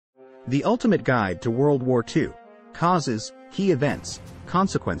The ultimate guide to World War II. Causes, key events,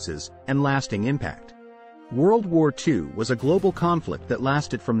 consequences, and lasting impact. World War II was a global conflict that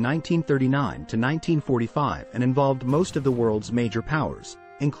lasted from 1939 to 1945 and involved most of the world's major powers,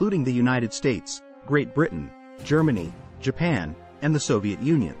 including the United States, Great Britain, Germany, Japan, and the Soviet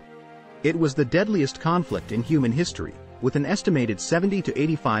Union. It was the deadliest conflict in human history, with an estimated 70 to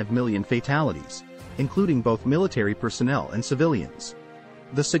 85 million fatalities, including both military personnel and civilians.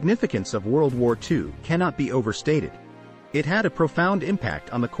 The significance of World War II cannot be overstated. It had a profound impact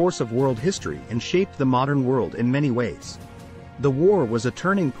on the course of world history and shaped the modern world in many ways. The war was a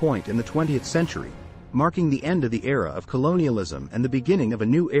turning point in the 20th century, marking the end of the era of colonialism and the beginning of a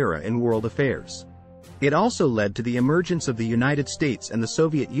new era in world affairs. It also led to the emergence of the United States and the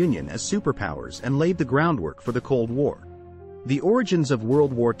Soviet Union as superpowers and laid the groundwork for the Cold War. The origins of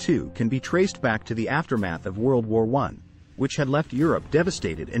World War II can be traced back to the aftermath of World War I, which had left Europe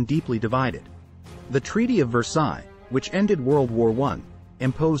devastated and deeply divided. The Treaty of Versailles, which ended World War I,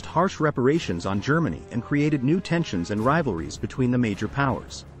 imposed harsh reparations on Germany and created new tensions and rivalries between the major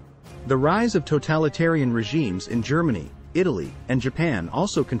powers. The rise of totalitarian regimes in Germany, Italy, and Japan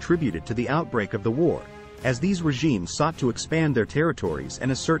also contributed to the outbreak of the war, as these regimes sought to expand their territories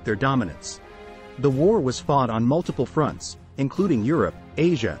and assert their dominance. The war was fought on multiple fronts, including Europe,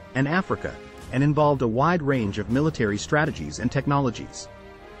 Asia, and Africa, and involved a wide range of military strategies and technologies.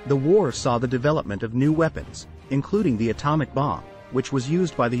 The war saw the development of new weapons, including the atomic bomb, which was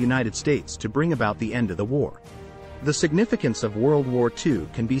used by the United States to bring about the end of the war. The significance of World War II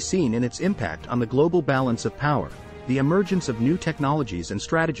can be seen in its impact on the global balance of power, the emergence of new technologies and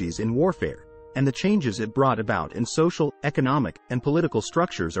strategies in warfare, and the changes it brought about in social, economic, and political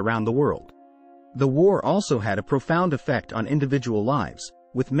structures around the world. The war also had a profound effect on individual lives,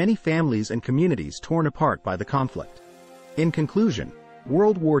 with many families and communities torn apart by the conflict. In conclusion,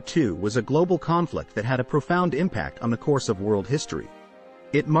 World War II was a global conflict that had a profound impact on the course of world history.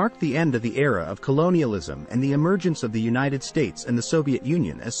 It marked the end of the era of colonialism and the emergence of the United States and the Soviet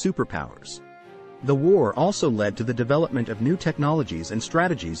Union as superpowers. The war also led to the development of new technologies and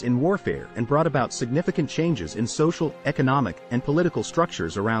strategies in warfare and brought about significant changes in social, economic, and political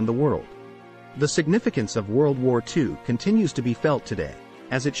structures around the world. The significance of World War II continues to be felt today,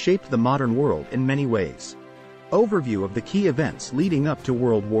 as it shaped the modern world in many ways. Overview of the key events leading up to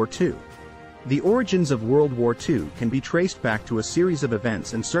World War II. The origins of World War II can be traced back to a series of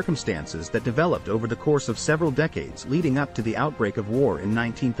events and circumstances that developed over the course of several decades leading up to the outbreak of war in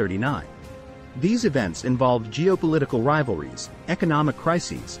 1939. These events involved geopolitical rivalries, economic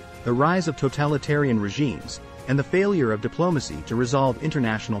crises, the rise of totalitarian regimes, and the failure of diplomacy to resolve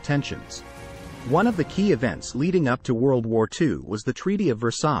international tensions. One of the key events leading up to World War II was the Treaty of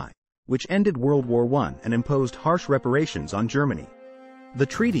Versailles, which ended World War I and imposed harsh reparations on Germany. The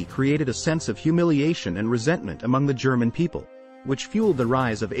treaty created a sense of humiliation and resentment among the German people, which fueled the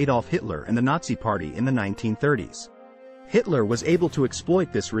rise of Adolf Hitler and the Nazi Party in the 1930s. Hitler was able to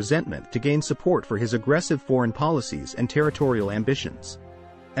exploit this resentment to gain support for his aggressive foreign policies and territorial ambitions.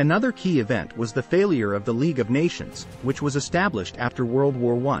 Another key event was the failure of the League of Nations, which was established after World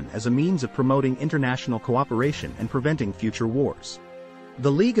War I as a means of promoting international cooperation and preventing future wars.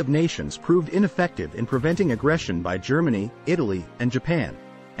 The League of Nations proved ineffective in preventing aggression by Germany, Italy, and Japan,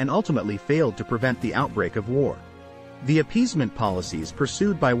 and ultimately failed to prevent the outbreak of war. The appeasement policies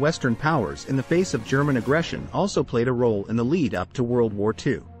pursued by Western powers in the face of German aggression also played a role in the lead-up to World War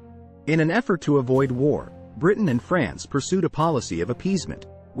II. In an effort to avoid war, Britain and France pursued a policy of appeasement,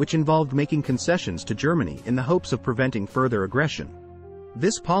 which involved making concessions to Germany in the hopes of preventing further aggression.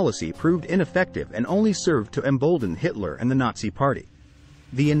 This policy proved ineffective and only served to embolden Hitler and the Nazi Party.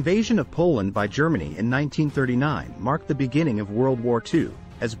 The invasion of Poland by Germany in 1939 marked the beginning of World War II,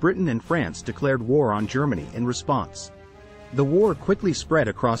 as Britain and France declared war on Germany in response. The war quickly spread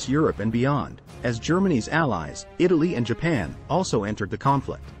across Europe and beyond, as Germany's allies, Italy and Japan, also entered the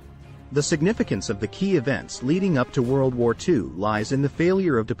conflict. The significance of the key events leading up to World War II lies in the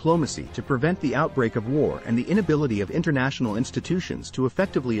failure of diplomacy to prevent the outbreak of war and the inability of international institutions to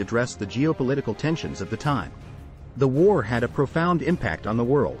effectively address the geopolitical tensions of the time. The war had a profound impact on the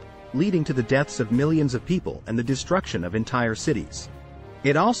world, leading to the deaths of millions of people and the destruction of entire cities.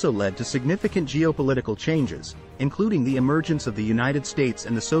 It also led to significant geopolitical changes, including the emergence of the United States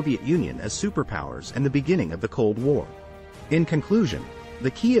and the Soviet Union as superpowers and the beginning of the Cold War. In conclusion, the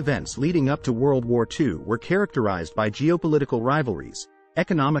key events leading up to World War II were characterized by geopolitical rivalries,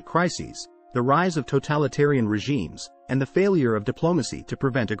 economic crises, the rise of totalitarian regimes, and the failure of diplomacy to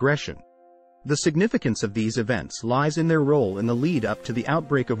prevent aggression. The significance of these events lies in their role in the lead-up to the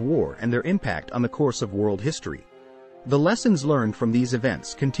outbreak of war and their impact on the course of world history. The lessons learned from these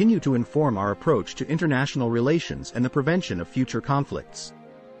events continue to inform our approach to international relations and the prevention of future conflicts.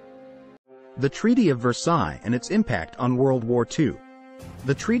 The Treaty of Versailles and its impact on World War II.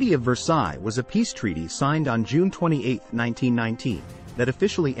 The Treaty of Versailles was a peace treaty signed on June 28, 1919, that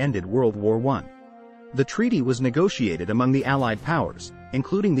officially ended World War I. The treaty was negotiated among the Allied powers,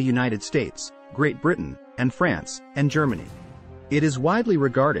 including the United States, Great Britain, and France, and Germany. It is widely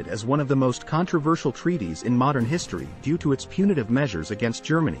regarded as one of the most controversial treaties in modern history due to its punitive measures against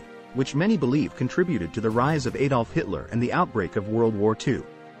Germany, which many believe contributed to the rise of Adolf Hitler and the outbreak of World War II.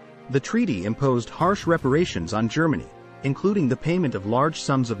 The treaty imposed harsh reparations on Germany, including the payment of large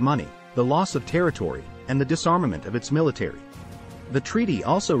sums of money, the loss of territory, and the disarmament of its military. The treaty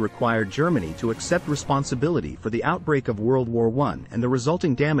also required Germany to accept responsibility for the outbreak of World War I and the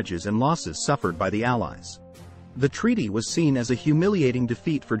resulting damages and losses suffered by the Allies. The treaty was seen as a humiliating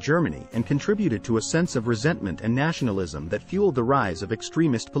defeat for Germany and contributed to a sense of resentment and nationalism that fueled the rise of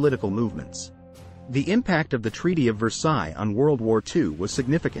extremist political movements. The impact of the Treaty of Versailles on World War II was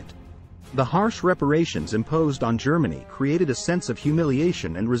significant. The harsh reparations imposed on Germany created a sense of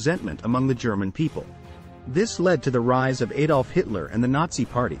humiliation and resentment among the German people. This led to the rise of Adolf Hitler and the Nazi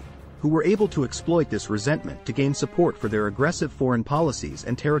Party, who were able to exploit this resentment to gain support for their aggressive foreign policies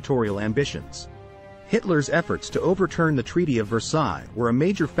and territorial ambitions. Hitler's efforts to overturn the Treaty of Versailles were a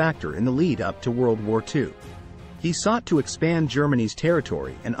major factor in the lead-up to World War II. He sought to expand Germany's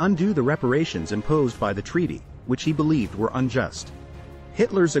territory and undo the reparations imposed by the treaty, which he believed were unjust.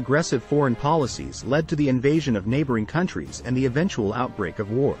 Hitler's aggressive foreign policies led to the invasion of neighboring countries and the eventual outbreak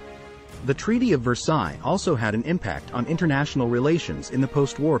of war. The Treaty of Versailles also had an impact on international relations in the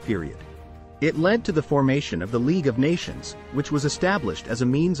post-war period. It led to the formation of the League of Nations, which was established as a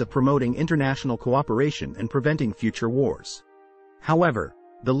means of promoting international cooperation and preventing future wars. However,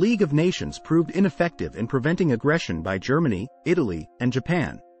 the League of Nations proved ineffective in preventing aggression by Germany, Italy, and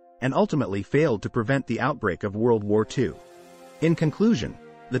Japan, and ultimately failed to prevent the outbreak of World War II. In conclusion,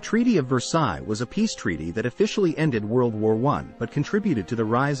 the Treaty of Versailles was a peace treaty that officially ended World War I but contributed to the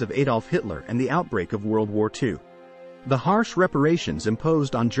rise of Adolf Hitler and the outbreak of World War II. The harsh reparations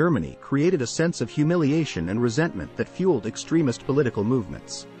imposed on Germany created a sense of humiliation and resentment that fueled extremist political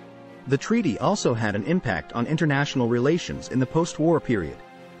movements. The treaty also had an impact on international relations in the post-war period,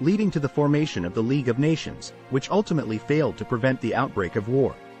 leading to the formation of the League of Nations, which ultimately failed to prevent the outbreak of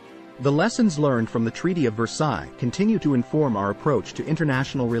war. The lessons learned from the Treaty of Versailles continue to inform our approach to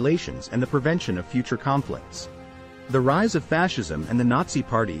international relations and the prevention of future conflicts. The rise of fascism and the Nazi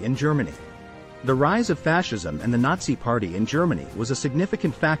Party in Germany. The rise of fascism and the Nazi Party in Germany was a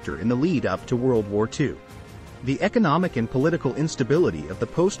significant factor in the lead-up to World War II. The economic and political instability of the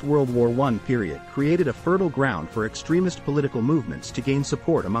post-World War I period created a fertile ground for extremist political movements to gain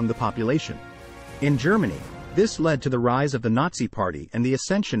support among the population. In Germany, this led to the rise of the Nazi Party and the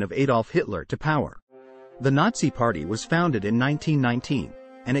ascension of Adolf Hitler to power. The Nazi Party was founded in 1919,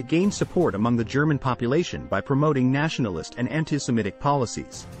 and it gained support among the German population by promoting nationalist and anti-Semitic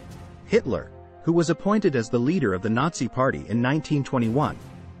policies. Hitler, who was appointed as the leader of the Nazi Party in 1921,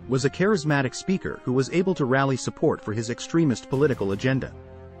 was a charismatic speaker who was able to rally support for his extremist political agenda.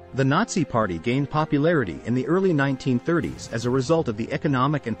 The Nazi Party gained popularity in the early 1930s as a result of the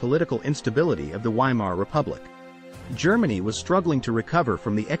economic and political instability of the Weimar Republic. Germany was struggling to recover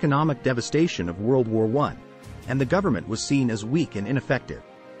from the economic devastation of World War I, and the government was seen as weak and ineffective.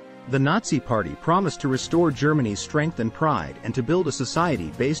 The Nazi Party promised to restore Germany's strength and pride and to build a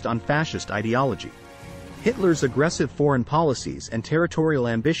society based on fascist ideology. Hitler's aggressive foreign policies and territorial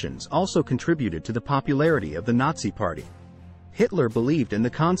ambitions also contributed to the popularity of the Nazi Party. Hitler believed in the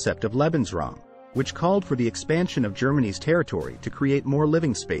concept of Lebensraum, which called for the expansion of Germany's territory to create more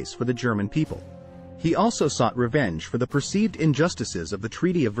living space for the German people. He also sought revenge for the perceived injustices of the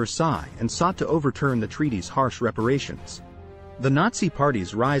Treaty of Versailles and sought to overturn the treaty's harsh reparations. The Nazi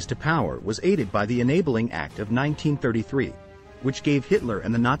Party's rise to power was aided by the Enabling Act of 1933, which gave Hitler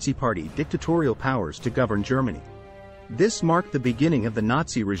and the Nazi Party dictatorial powers to govern Germany. This marked the beginning of the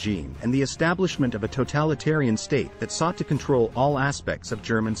Nazi regime and the establishment of a totalitarian state that sought to control all aspects of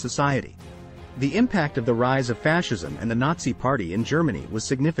German society. The impact of the rise of fascism and the Nazi Party in Germany was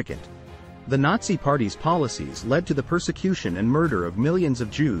significant. The Nazi Party's policies led to the persecution and murder of millions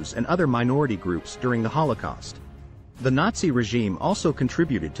of Jews and other minority groups during the Holocaust. The Nazi regime also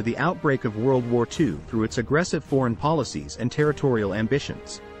contributed to the outbreak of World War II through its aggressive foreign policies and territorial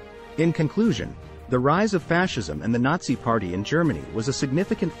ambitions. In conclusion, the rise of fascism and the Nazi Party in Germany was a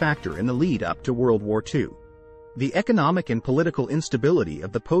significant factor in the lead-up to World War II. The economic and political instability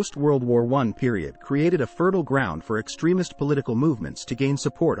of the post-World War I period created a fertile ground for extremist political movements to gain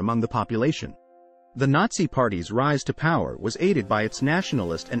support among the population. The Nazi Party's rise to power was aided by its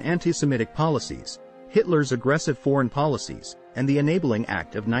nationalist and anti-Semitic policies, Hitler's aggressive foreign policies, and the Enabling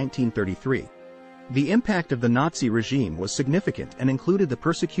Act of 1933. The impact of the Nazi regime was significant and included the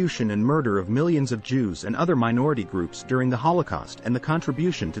persecution and murder of millions of Jews and other minority groups during the Holocaust and the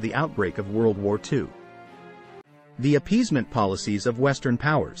contribution to the outbreak of World War II. The appeasement policies of Western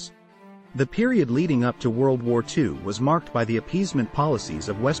powers. The period leading up to World War II was marked by the appeasement policies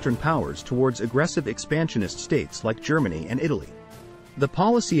of Western powers towards aggressive expansionist states like Germany and Italy. The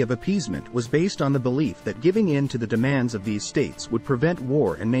policy of appeasement was based on the belief that giving in to the demands of these states would prevent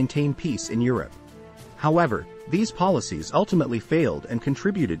war and maintain peace in Europe. However, these policies ultimately failed and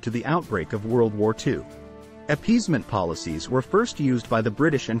contributed to the outbreak of World War II. Appeasement policies were first used by the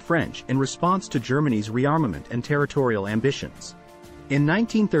British and French in response to Germany's rearmament and territorial ambitions. In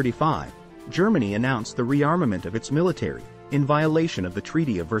 1935, Germany announced the rearmament of its military, in violation of the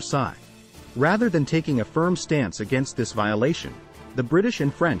Treaty of Versailles. Rather than taking a firm stance against this violation, the British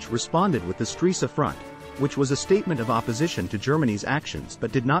and French responded with the Streise Front, which was a statement of opposition to Germany's actions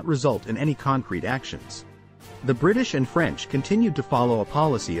but did not result in any concrete actions. The British and French continued to follow a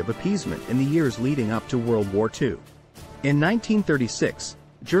policy of appeasement in the years leading up to World War II. In 1936,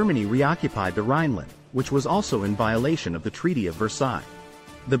 Germany reoccupied the Rhineland, which was also in violation of the Treaty of Versailles.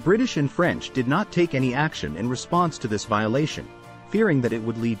 The British and French did not take any action in response to this violation, fearing that it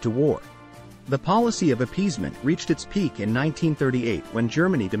would lead to war. The policy of appeasement reached its peak in 1938 when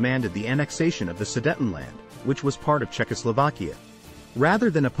Germany demanded the annexation of the Sudetenland, which was part of Czechoslovakia. Rather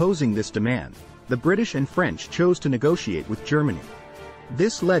than opposing this demand, the British and French chose to negotiate with Germany.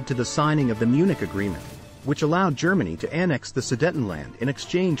 This led to the signing of the Munich Agreement, which allowed Germany to annex the Sudetenland in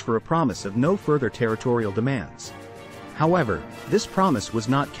exchange for a promise of no further territorial demands. However, this promise was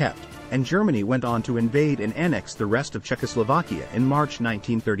not kept, and Germany went on to invade and annex the rest of Czechoslovakia in March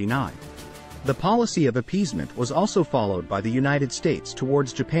 1939. The policy of appeasement was also followed by the United States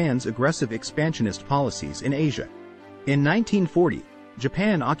towards Japan's aggressive expansionist policies in Asia. In 1940,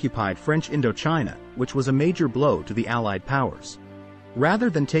 Japan occupied French Indochina, which was a major blow to the Allied powers.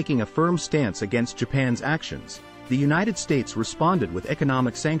 Rather than taking a firm stance against Japan's actions, the United States responded with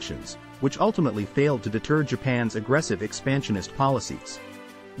economic sanctions, which ultimately failed to deter Japan's aggressive expansionist policies.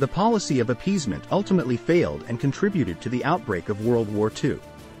 The policy of appeasement ultimately failed and contributed to the outbreak of World War II.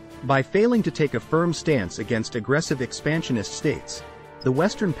 By failing to take a firm stance against aggressive expansionist states, the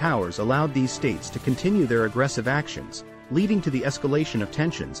Western powers allowed these states to continue their aggressive actions, leading to the escalation of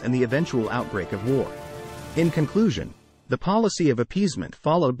tensions and the eventual outbreak of war. In conclusion, the policy of appeasement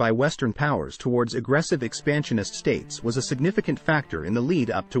followed by Western powers towards aggressive expansionist states was a significant factor in the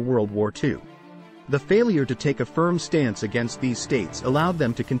lead-up to World War II. The failure to take a firm stance against these states allowed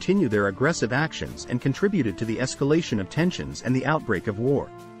them to continue their aggressive actions and contributed to the escalation of tensions and the outbreak of war.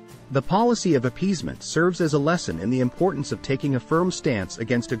 The policy of appeasement serves as a lesson in the importance of taking a firm stance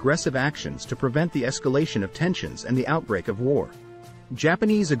against aggressive actions to prevent the escalation of tensions and the outbreak of war.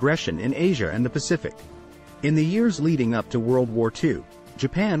 Japanese aggression in Asia and the Pacific. In the years leading up to World War II,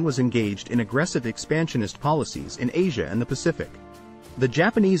 Japan was engaged in aggressive expansionist policies in Asia and the Pacific. The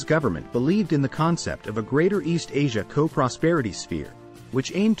Japanese government believed in the concept of a Greater East Asia co-prosperity sphere,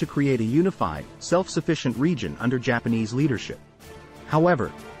 which aimed to create a unified, self-sufficient region under Japanese leadership.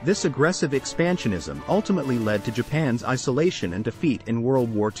 However, this aggressive expansionism ultimately led to Japan's isolation and defeat in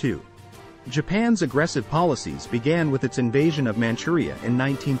World War II. Japan's aggressive policies began with its invasion of Manchuria in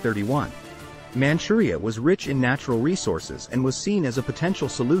 1931. Manchuria was rich in natural resources and was seen as a potential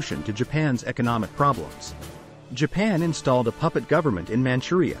solution to Japan's economic problems. Japan installed a puppet government in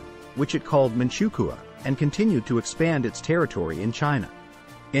Manchuria, which it called Manchukuo, and continued to expand its territory in China.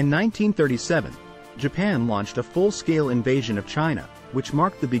 In 1937, Japan launched a full-scale invasion of China, which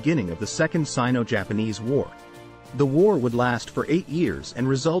marked the beginning of the Second Sino-Japanese War. The war would last for 8 years and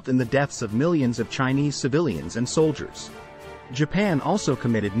result in the deaths of millions of Chinese civilians and soldiers. Japan also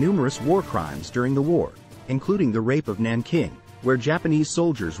committed numerous war crimes during the war, including the rape of Nanking, where Japanese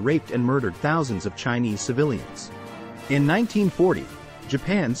soldiers raped and murdered thousands of Chinese civilians. In 1940,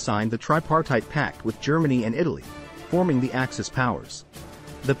 Japan signed the Tripartite Pact with Germany and Italy, forming the Axis powers.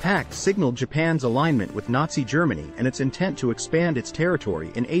 The pact signaled Japan's alignment with Nazi Germany and its intent to expand its territory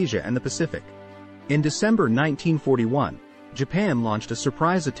in Asia and the Pacific. In December 1941, Japan launched a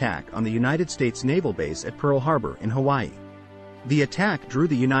surprise attack on the United States naval base at Pearl Harbor in Hawaii. The attack drew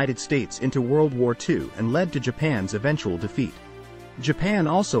the United States into World War II and led to Japan's eventual defeat. Japan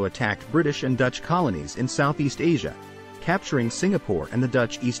also attacked British and Dutch colonies in Southeast Asia, capturing Singapore and the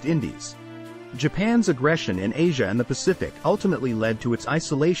Dutch East Indies. Japan's aggression in Asia and the Pacific ultimately led to its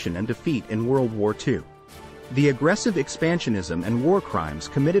isolation and defeat in World War II. The aggressive expansionism and war crimes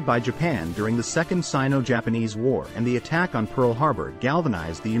committed by Japan during the Second Sino-Japanese War and the attack on Pearl Harbor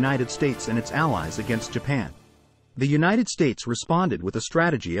galvanized the United States and its allies against Japan. The United States responded with a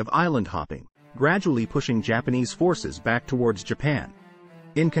strategy of island hopping, gradually pushing Japanese forces back towards Japan.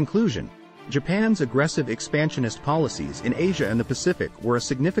 In conclusion, Japan's aggressive expansionist policies in Asia and the Pacific were a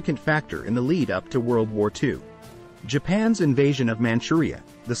significant factor in the lead-up to World War II. Japan's invasion of Manchuria,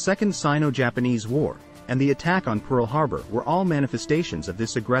 the Second Sino-Japanese War, and the attack on Pearl Harbor were all manifestations of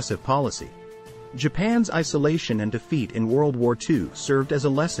this aggressive policy. Japan's isolation and defeat in World War II served as a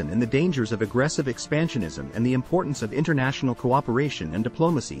lesson in the dangers of aggressive expansionism and the importance of international cooperation and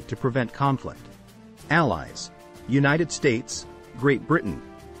diplomacy to prevent conflict. Allies: United States, Great Britain,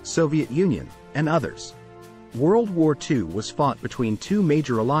 Soviet Union, and others. World War II was fought between two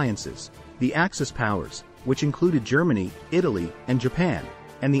major alliances, the Axis powers, which included Germany, Italy, and Japan,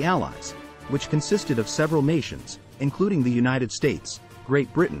 and the Allies, which consisted of several nations, including the United States,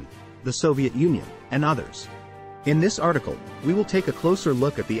 Great Britain, the Soviet Union, and others. In this article, we will take a closer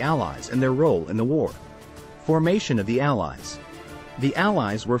look at the Allies and their role in the war. Formation of the Allies. The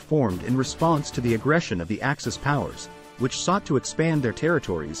Allies were formed in response to the aggression of the Axis powers, which sought to expand their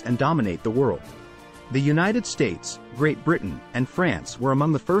territories and dominate the world. The United States, Great Britain, and France were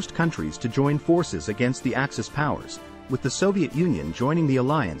among the first countries to join forces against the Axis powers, with the Soviet Union joining the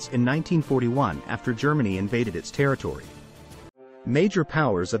alliance in 1941 after Germany invaded its territory. Major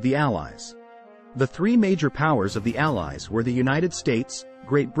powers of the Allies. The three major powers of the Allies were the United States,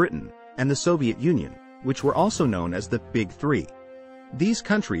 Great Britain, and the Soviet Union, which were also known as the Big Three. These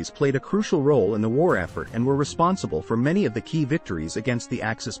countries played a crucial role in the war effort and were responsible for many of the key victories against the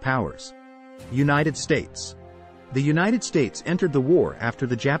Axis powers. United States. The United States entered the war after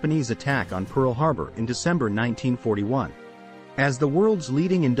the Japanese attack on Pearl Harbor in December 1941. As the world's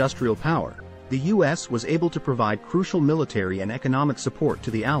leading industrial power, the U.S. was able to provide crucial military and economic support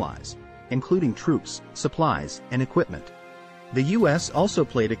to the Allies, including troops, supplies, and equipment. The U.S. also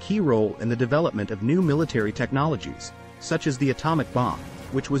played a key role in the development of new military technologies, such as the atomic bomb,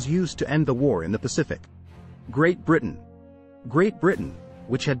 which was used to end the war in the Pacific. Great Britain. Great Britain,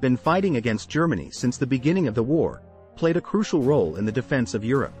 which had been fighting against Germany since the beginning of the war, played a crucial role in the defense of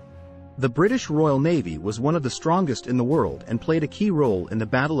Europe. The British Royal Navy was one of the strongest in the world and played a key role in the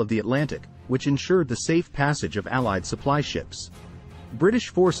Battle of the Atlantic, which ensured the safe passage of Allied supply ships. British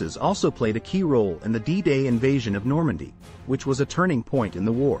forces also played a key role in the D-Day invasion of Normandy, which was a turning point in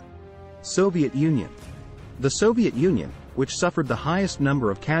the war. Soviet Union. The Soviet Union, which suffered the highest number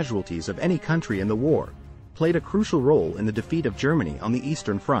of casualties of any country in the war, played a crucial role in the defeat of Germany on the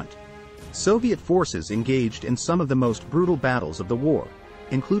Eastern Front. Soviet forces engaged in some of the most brutal battles of the war,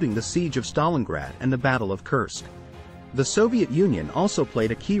 including the Siege of Stalingrad and the Battle of Kursk. The Soviet Union also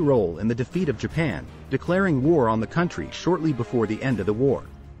played a key role in the defeat of Japan, declaring war on the country shortly before the end of the war.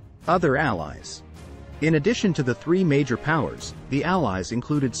 Other allies. In addition to the three major powers, the Allies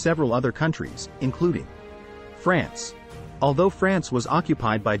included several other countries, including France. Although France was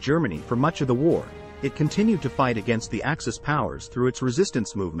occupied by Germany for much of the war, it continued to fight against the Axis powers through its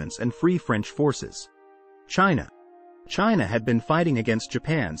resistance movements and Free French forces. China. China had been fighting against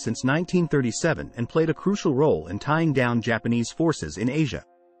Japan since 1937 and played a crucial role in tying down Japanese forces in Asia.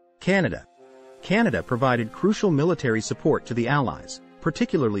 Canada. Canada provided crucial military support to the Allies,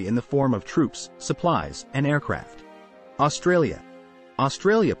 particularly in the form of troops, supplies, and aircraft. Australia.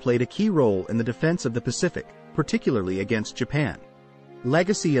 Australia played a key role in the defense of the Pacific, particularly against Japan.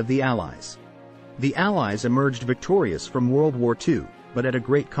 Legacy of the Allies. The Allies emerged victorious from World War II, but at a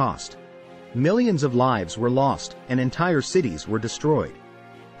great cost. Millions of lives were lost, and entire cities were destroyed.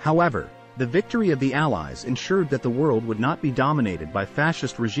 However, the victory of the Allies ensured that the world would not be dominated by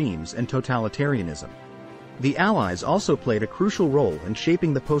fascist regimes and totalitarianism. The Allies also played a crucial role in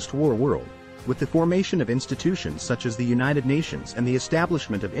shaping the post-war world, with the formation of institutions such as the United Nations and the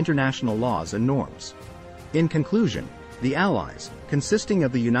establishment of international laws and norms. In conclusion, the Allies, consisting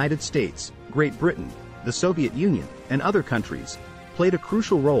of the United States, Great Britain, the Soviet Union, and other countries, played a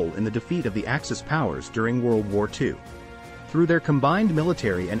crucial role in the defeat of the Axis powers during World War II. Through their combined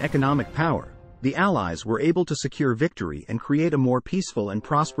military and economic power, the Allies were able to secure victory and create a more peaceful and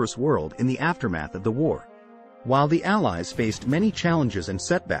prosperous world in the aftermath of the war. While the Allies faced many challenges and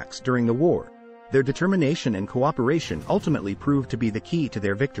setbacks during the war, their determination and cooperation ultimately proved to be the key to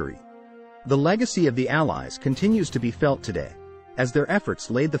their victory. The legacy of the Allies continues to be felt today, as their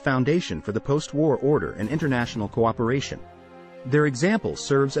efforts laid the foundation for the post-war order and international cooperation. Their example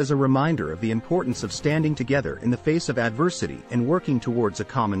serves as a reminder of the importance of standing together in the face of adversity and working towards a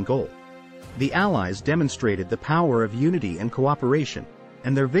common goal. The Allies demonstrated the power of unity and cooperation,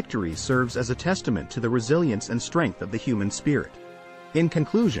 and their victory serves as a testament to the resilience and strength of the human spirit. In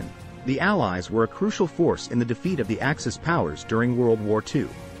conclusion, the Allies were a crucial force in the defeat of the Axis powers during World War II.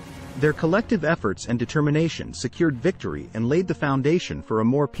 Their collective efforts and determination secured victory and laid the foundation for a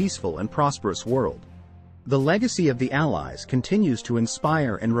more peaceful and prosperous world. The legacy of the Allies continues to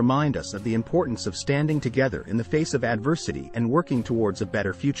inspire and remind us of the importance of standing together in the face of adversity and working towards a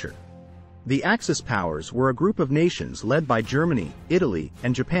better future. The Axis powers were a group of nations led by Germany, Italy,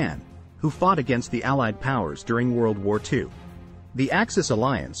 and Japan, who fought against the Allied powers during World War II. The Axis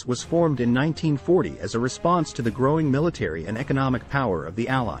alliance was formed in 1940 as a response to the growing military and economic power of the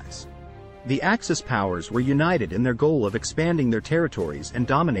Allies. The Axis powers were united in their goal of expanding their territories and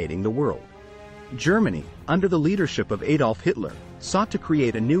dominating the world. Germany, under the leadership of Adolf Hitler, sought to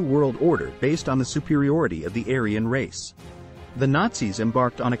create a new world order based on the superiority of the Aryan race. The Nazis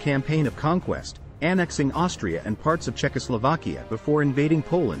embarked on a campaign of conquest, annexing Austria and parts of Czechoslovakia before invading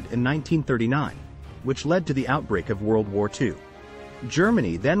Poland in 1939, which led to the outbreak of World War II.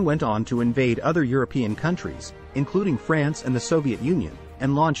 Germany then went on to invade other European countries, including France and the Soviet Union,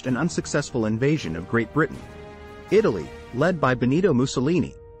 and launched an unsuccessful invasion of Great Britain. Italy, led by Benito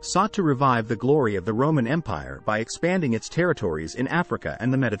Mussolini, sought to revive the glory of the Roman Empire by expanding its territories in Africa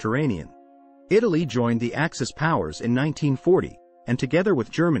and the Mediterranean. Italy joined the Axis powers in 1940, and together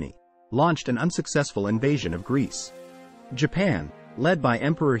with Germany, launched an unsuccessful invasion of Greece. Japan, led by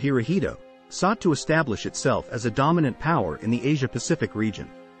Emperor Hirohito, sought to establish itself as a dominant power in the Asia-Pacific region.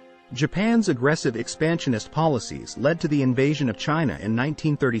 Japan's aggressive expansionist policies led to the invasion of China in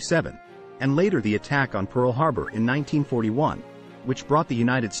 1937, and later the attack on Pearl Harbor in 1941, which brought the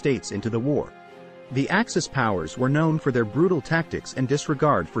United States into the war. The Axis powers were known for their brutal tactics and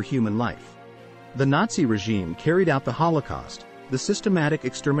disregard for human life. The Nazi regime carried out the Holocaust, the systematic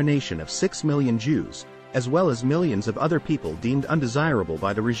extermination of 6 million Jews, as well as millions of other people deemed undesirable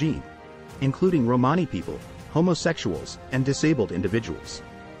by the regime, including Romani people, homosexuals, and disabled individuals.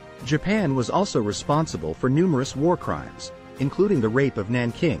 Japan was also responsible for numerous war crimes, including the rape of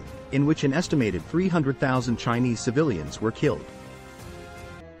Nanking, in which an estimated 300,000 Chinese civilians were killed.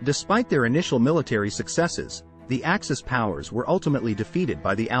 Despite their initial military successes, the Axis powers were ultimately defeated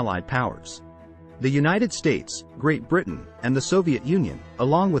by the Allied powers. The United States, Great Britain, and the Soviet Union,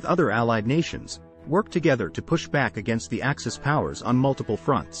 along with other Allied nations, worked together to push back against the Axis powers on multiple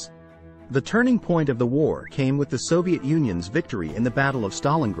fronts. The turning point of the war came with the Soviet Union's victory in the Battle of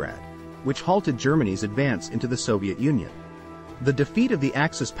Stalingrad, which halted Germany's advance into the Soviet Union. The defeat of the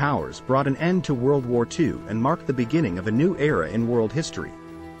Axis powers brought an end to World War II and marked the beginning of a new era in world history.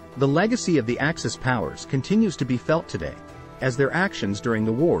 The legacy of the Axis powers continues to be felt today, as their actions during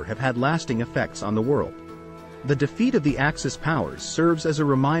the war have had lasting effects on the world. The defeat of the Axis powers serves as a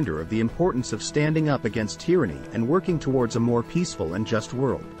reminder of the importance of standing up against tyranny and working towards a more peaceful and just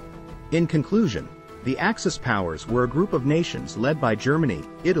world. In conclusion, the Axis powers were a group of nations led by Germany,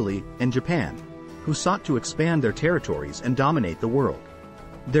 Italy, and Japan, who sought to expand their territories and dominate the world.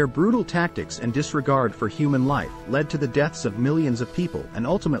 Their brutal tactics and disregard for human life led to the deaths of millions of people and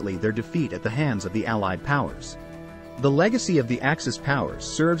ultimately their defeat at the hands of the Allied powers. The legacy of the Axis powers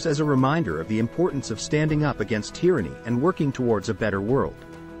serves as a reminder of the importance of standing up against tyranny and working towards a better world.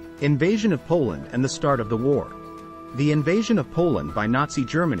 Invasion of Poland and the start of the war. The invasion of Poland by Nazi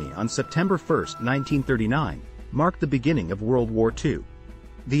Germany on September 1, 1939, marked the beginning of World War II.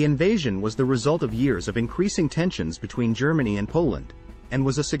 The invasion was the result of years of increasing tensions between Germany and Poland, and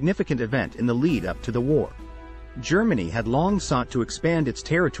was a significant event in the lead-up to the war. Germany had long sought to expand its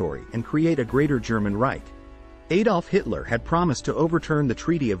territory and create a greater German Reich. Adolf Hitler had promised to overturn the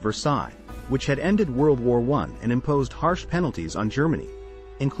Treaty of Versailles, which had ended World War I and imposed harsh penalties on Germany,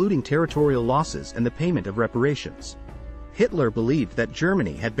 including territorial losses and the payment of reparations. Hitler believed that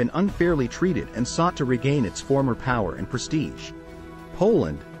Germany had been unfairly treated and sought to regain its former power and prestige.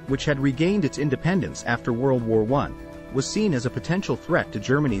 Poland, which had regained its independence after World War I, was seen as a potential threat to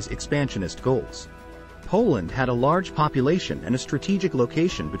Germany's expansionist goals. Poland had a large population and a strategic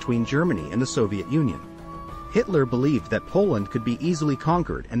location between Germany and the Soviet Union. Hitler believed that Poland could be easily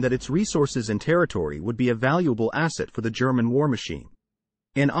conquered and that its resources and territory would be a valuable asset for the German war machine.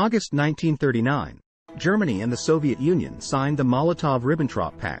 In August 1939, Germany and the Soviet Union signed the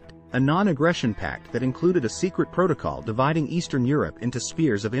Molotov-Ribbentrop Pact, a non-aggression pact that included a secret protocol dividing Eastern Europe into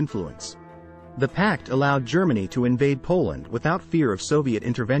spheres of influence. The pact allowed Germany to invade Poland without fear of Soviet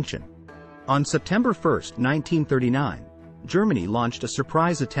intervention. On September 1, 1939, Germany launched a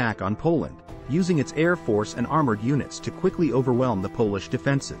surprise attack on Poland, using its air force and armored units to quickly overwhelm the Polish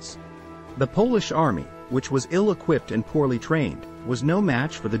defenses. The Polish army, which was ill-equipped and poorly trained, was no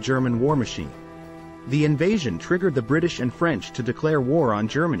match for the German war machine. The invasion triggered the British and French to declare war on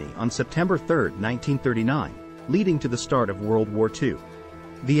Germany on September 3, 1939, leading to the start of World War II.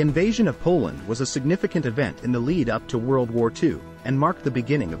 The invasion of Poland was a significant event in the lead-up to World War II, and marked the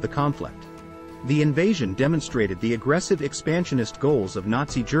beginning of the conflict. The invasion demonstrated the aggressive expansionist goals of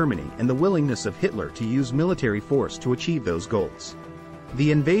Nazi Germany and the willingness of Hitler to use military force to achieve those goals.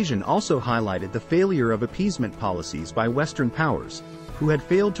 The invasion also highlighted the failure of appeasement policies by Western powers, who had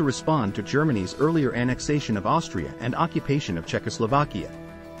failed to respond to Germany's earlier annexation of Austria and occupation of Czechoslovakia.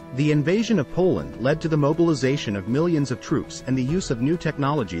 The invasion of Poland led to the mobilization of millions of troops and the use of new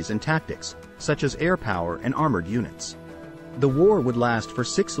technologies and tactics, such as air power and armored units. The war would last for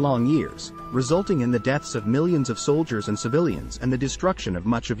 6 long years, resulting in the deaths of millions of soldiers and civilians and the destruction of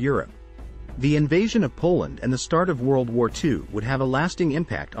much of Europe. The invasion of Poland and the start of World War II would have a lasting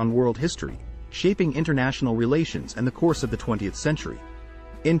impact on world history, shaping international relations and the course of the 20th century.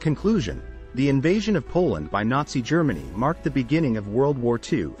 In conclusion, the invasion of Poland by Nazi Germany marked the beginning of World War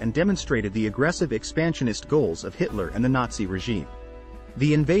II and demonstrated the aggressive expansionist goals of Hitler and the Nazi regime.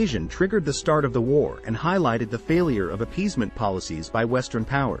 The invasion triggered the start of the war and highlighted the failure of appeasement policies by Western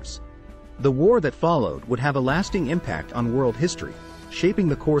powers. The war that followed would have a lasting impact on world history, shaping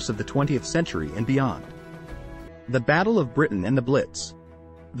the course of the 20th century and beyond. The Battle of Britain and the Blitz.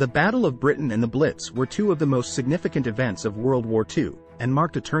 The Battle of Britain and the Blitz were two of the most significant events of World War II, and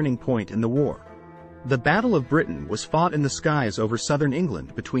marked a turning point in the war. The Battle of Britain was fought in the skies over southern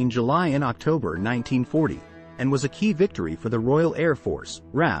England between July and October 1940, and was a key victory for the Royal Air Force,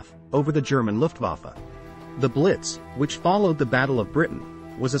 RAF, over the German Luftwaffe. The Blitz, which followed the Battle of Britain,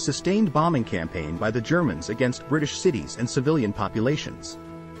 was a sustained bombing campaign by the Germans against British cities and civilian populations.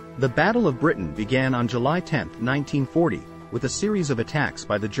 The Battle of Britain began on July 10, 1940, with a series of attacks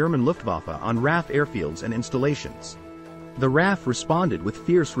by the German Luftwaffe on RAF airfields and installations. The RAF responded with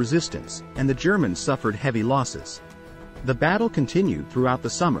fierce resistance, and the Germans suffered heavy losses. The battle continued throughout the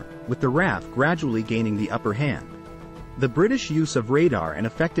summer, with the RAF gradually gaining the upper hand. The British use of radar and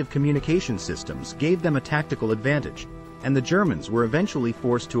effective communication systems gave them a tactical advantage, and the Germans were eventually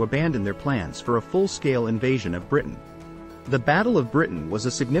forced to abandon their plans for a full-scale invasion of Britain. The Battle of Britain was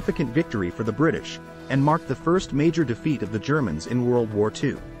a significant victory for the British, and marked the first major defeat of the Germans in World War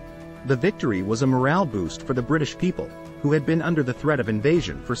II. The victory was a morale boost for the British people, who had been under the threat of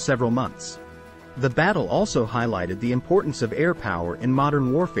invasion for several months. The battle also highlighted the importance of air power in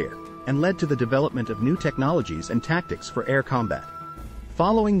modern warfare, and led to the development of new technologies and tactics for air combat.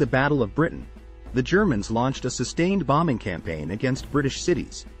 Following the Battle of Britain, the Germans launched a sustained bombing campaign against British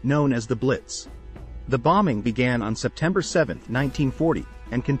cities, known as the Blitz. The bombing began on September 7, 1940,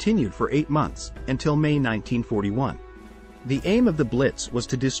 and continued for 8 months, until May 1941. The aim of the Blitz was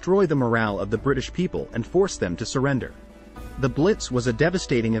to destroy the morale of the British people and force them to surrender. The Blitz was a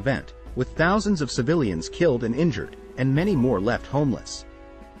devastating event, with thousands of civilians killed and injured, and many more left homeless.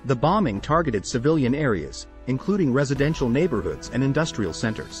 The bombing targeted civilian areas, including residential neighborhoods and industrial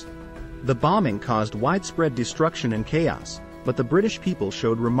centers. The bombing caused widespread destruction and chaos, but the British people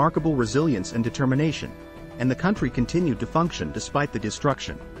showed remarkable resilience and determination, and the country continued to function despite the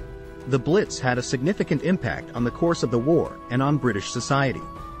destruction. The Blitz had a significant impact on the course of the war and on British society.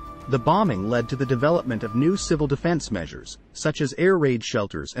 The bombing led to the development of new civil defense measures, such as air raid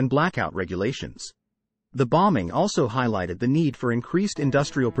shelters and blackout regulations. The bombing also highlighted the need for increased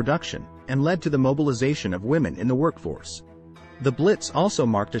industrial production, and led to the mobilization of women in the workforce. The Blitz also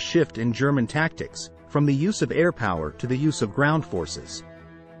marked a shift in German tactics, from the use of air power to the use of ground forces.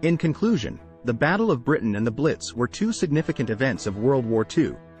 In conclusion, the Battle of Britain and the Blitz were two significant events of World War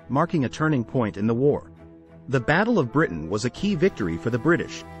II, marking a turning point in the war. The Battle of Britain was a key victory for the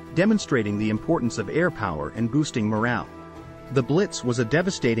British, demonstrating the importance of air power and boosting morale. The Blitz was a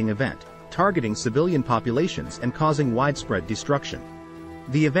devastating event, targeting civilian populations and causing widespread destruction.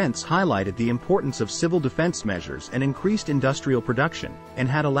 The events highlighted the importance of civil defense measures and increased industrial production, and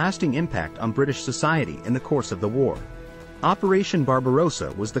had a lasting impact on British society in the course of the war. Operation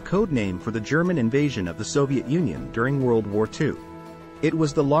Barbarossa was the code name for the German invasion of the Soviet Union during World War II. It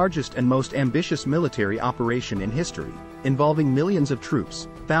was the largest and most ambitious military operation in history, involving millions of troops,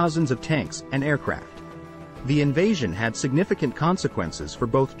 thousands of tanks, and aircraft. The invasion had significant consequences for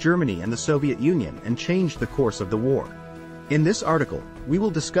both Germany and the Soviet Union and changed the course of the war. In this article, we will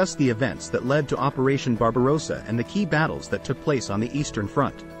discuss the events that led to Operation Barbarossa and the key battles that took place on the Eastern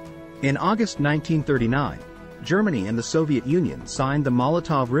Front. In August 1939, Germany and the Soviet Union signed the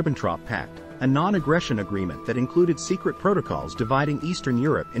Molotov-Ribbentrop Pact, a non-aggression agreement that included secret protocols dividing Eastern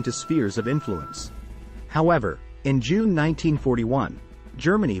Europe into spheres of influence. However, in June 1941,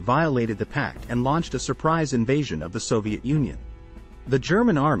 Germany violated the pact and launched a surprise invasion of the Soviet Union. The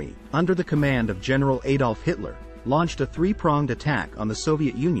German army, under the command of General Adolf Hitler, launched a three-pronged attack on the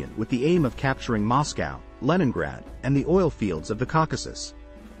Soviet Union with the aim of capturing Moscow, Leningrad, and the oil fields of the Caucasus.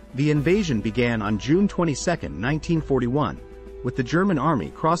 The invasion began on June 22, 1941, with the German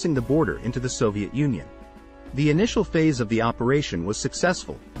army crossing the border into the Soviet Union. The initial phase of the operation was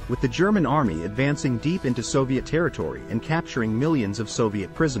successful, with the German army advancing deep into Soviet territory and capturing millions of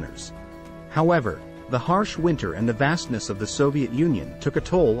Soviet prisoners. However, the harsh winter and the vastness of the Soviet Union took a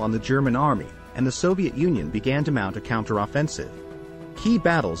toll on the German army, and the Soviet Union began to mount a counteroffensive. Key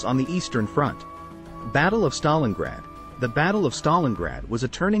battles on the Eastern Front. Battle of Stalingrad. The Battle of Stalingrad was a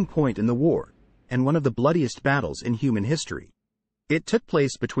turning point in the war, and one of the bloodiest battles in human history. It took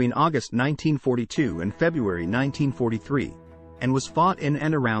place between August 1942 and February 1943, and was fought in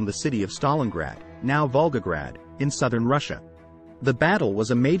and around the city of Stalingrad, now Volgograd, in southern Russia. The battle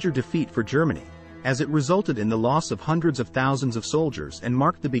was a major defeat for Germany, as it resulted in the loss of hundreds of thousands of soldiers and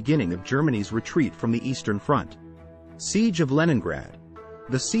marked the beginning of Germany's retreat from the Eastern Front. Siege of Leningrad.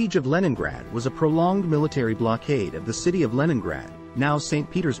 The Siege of Leningrad was a prolonged military blockade of the city of Leningrad, now St.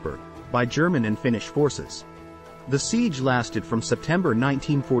 Petersburg, by German and Finnish forces. The siege lasted from September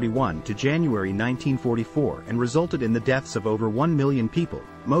 1941 to January 1944 and resulted in the deaths of over 1 million people,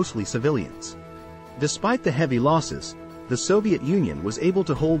 mostly civilians. Despite the heavy losses, the Soviet Union was able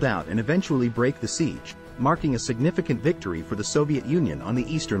to hold out and eventually break the siege, marking a significant victory for the Soviet Union on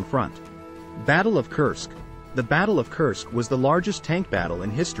the Eastern Front. Battle of Kursk. The Battle of Kursk was the largest tank battle in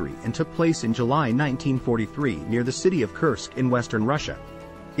history and took place in July 1943 near the city of Kursk in western Russia.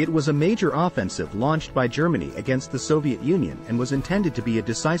 It was a major offensive launched by Germany against the Soviet Union and was intended to be a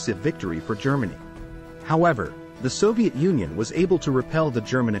decisive victory for Germany. However, the Soviet Union was able to repel the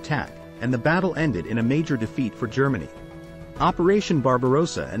German attack, and the battle ended in a major defeat for Germany. Operation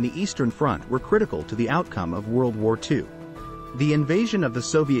Barbarossa and the Eastern Front were critical to the outcome of World War II. The invasion of the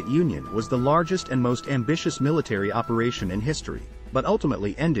Soviet Union was the largest and most ambitious military operation in history, but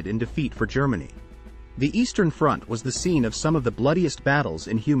ultimately ended in defeat for Germany. The Eastern Front was the scene of some of the bloodiest battles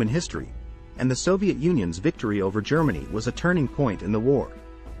in human history, and the Soviet Union's victory over Germany was a turning point in the war.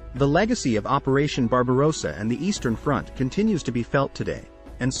 The legacy of Operation Barbarossa and the Eastern Front continues to be felt today,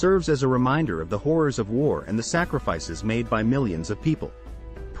 and serves as a reminder of the horrors of war and the sacrifices made by millions of people.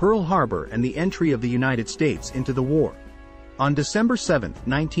 Pearl Harbor and the entry of the United States into the war. On December 7,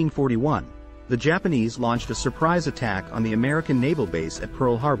 1941, the Japanese launched a surprise attack on the American naval base at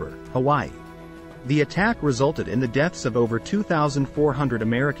Pearl Harbor, Hawaii. The attack resulted in the deaths of over 2,400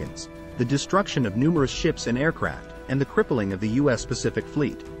 Americans, the destruction of numerous ships and aircraft, and the crippling of the U.S. Pacific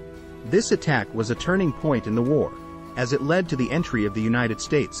Fleet. This attack was a turning point in the war, as it led to the entry of the United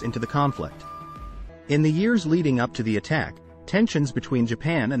States into the conflict. In the years leading up to the attack, tensions between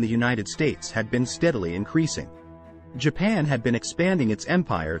Japan and the United States had been steadily increasing. Japan had been expanding its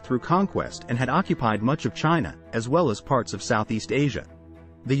empire through conquest and had occupied much of China, as well as parts of Southeast Asia.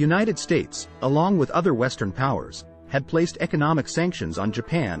 The United States, along with other Western powers, had placed economic sanctions on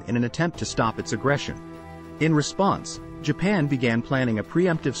Japan in an attempt to stop its aggression. In response, Japan began planning a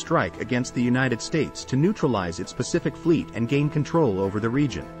preemptive strike against the United States to neutralize its Pacific Fleet and gain control over the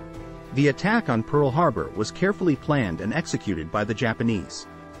region. The attack on Pearl Harbor was carefully planned and executed by the Japanese.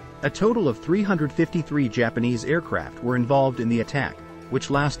 A total of 353 Japanese aircraft were involved in the attack, which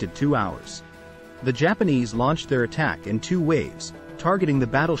lasted 2 hours. The Japanese launched their attack in 2 waves, targeting the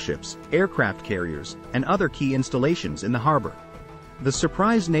battleships, aircraft carriers, and other key installations in the harbor. The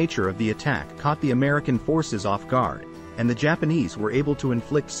surprise nature of the attack caught the American forces off guard, and the Japanese were able to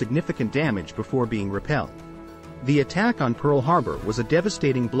inflict significant damage before being repelled. The attack on Pearl Harbor was a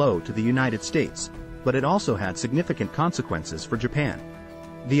devastating blow to the United States, but it also had significant consequences for Japan.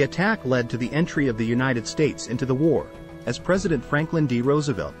 The attack led to the entry of the United States into the war, as President Franklin D.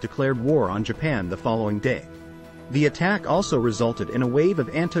 Roosevelt declared war on Japan the following day. The attack also resulted in a wave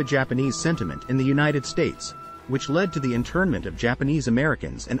of anti-Japanese sentiment in the United States, which led to the internment of Japanese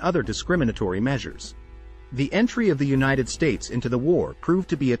Americans and other discriminatory measures. The entry of the United States into the war proved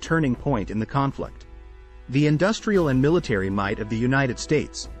to be a turning point in the conflict. The industrial and military might of the United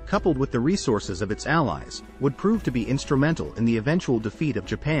States, coupled with the resources of its allies, would prove to be instrumental in the eventual defeat of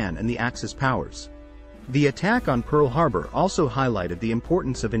Japan and the Axis powers. The attack on Pearl Harbor also highlighted the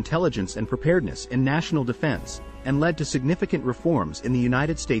importance of intelligence and preparedness in national defense, and led to significant reforms in the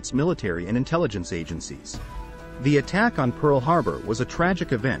United States military and intelligence agencies. The attack on Pearl Harbor was a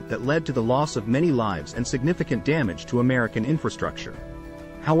tragic event that led to the loss of many lives and significant damage to American infrastructure.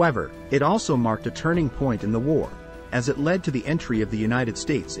 However, it also marked a turning point in the war, as it led to the entry of the United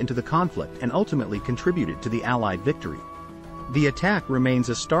States into the conflict and ultimately contributed to the Allied victory. The attack remains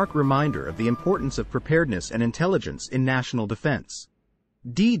a stark reminder of the importance of preparedness and intelligence in national defense.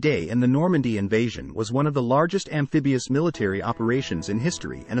 D-Day and the Normandy invasion was one of the largest amphibious military operations in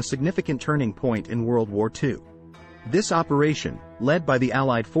history and a significant turning point in World War II. This operation, led by the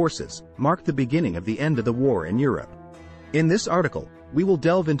Allied forces, marked the beginning of the end of the war in Europe. In this article, we will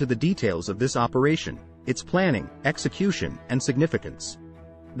delve into the details of this operation, its planning, execution, and significance.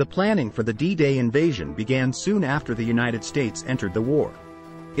 The planning for the D-Day invasion began soon after the United States entered the war.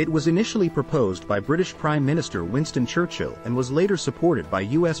 It was initially proposed by British Prime Minister Winston Churchill and was later supported by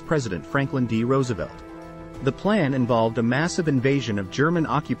U.S. President Franklin D. Roosevelt. The plan involved a massive invasion of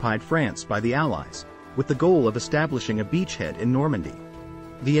German-occupied France by the Allies, with the goal of establishing a beachhead in Normandy.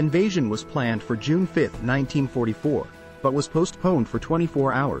 The invasion was planned for June 5, 1944, but was postponed for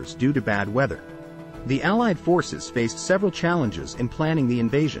 24 hours due to bad weather. The Allied forces faced several challenges in planning the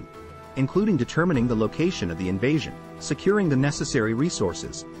invasion, including determining the location of the invasion, securing the necessary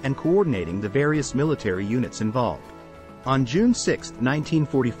resources, and coordinating the various military units involved. On June 6,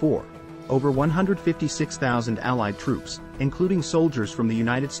 1944, over 156,000 Allied troops, including soldiers from the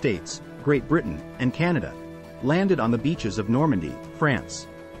United States, Great Britain, and Canada, landed on the beaches of Normandy, France.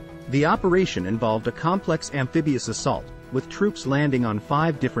 The operation involved a complex amphibious assault, with troops landing on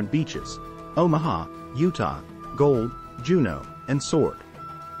 5 different beaches: Omaha, Utah, Gold, Juno, and Sword.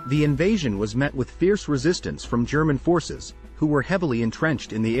 The invasion was met with fierce resistance from German forces, who were heavily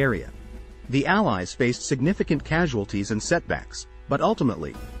entrenched in the area. The Allies faced significant casualties and setbacks, but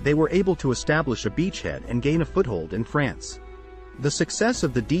ultimately, they were able to establish a beachhead and gain a foothold in France. The success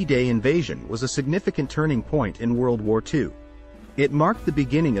of the D-Day invasion was a significant turning point in World War II. It marked the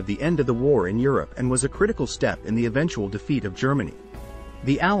beginning of the end of the war in Europe and was a critical step in the eventual defeat of Germany.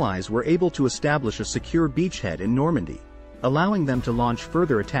 The Allies were able to establish a secure beachhead in Normandy, allowing them to launch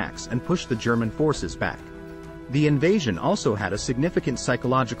further attacks and push the German forces back. The invasion also had a significant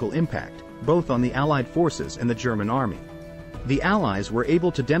psychological impact, both on the Allied forces and the German army. The Allies were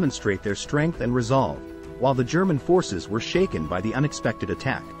able to demonstrate their strength and resolve, while the German forces were shaken by the unexpected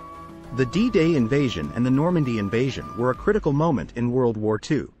attack. The D-Day invasion and the Normandy invasion were a critical moment in World War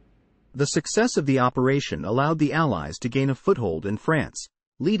II. The success of the operation allowed the Allies to gain a foothold in France,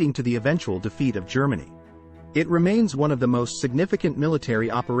 leading to the eventual defeat of Germany. It remains one of the most significant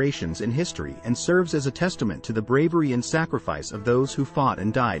military operations in history and serves as a testament to the bravery and sacrifice of those who fought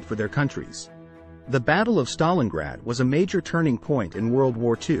and died for their countries. The Battle of Stalingrad was a major turning point in World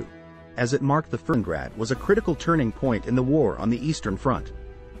War II, as it marked the Stalingrad was a critical turning point in the war on the Eastern Front.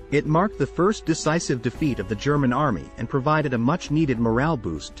 It marked the first decisive defeat of the German army and provided a much-needed morale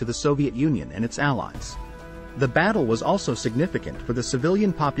boost to the Soviet Union and its allies. The battle was also significant for the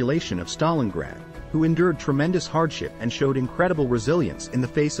civilian population of Stalingrad, who endured tremendous hardship and showed incredible resilience in the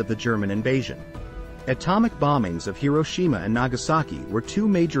face of the German invasion. Atomic bombings of Hiroshima and Nagasaki were 2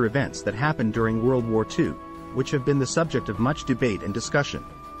 major events that happened during World War II, which have been the subject of much debate and discussion.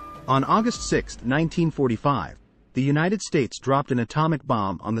 On August 6, 1945, the United States dropped an atomic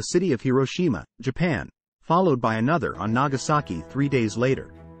bomb on the city of Hiroshima, Japan, followed by another on Nagasaki 3 days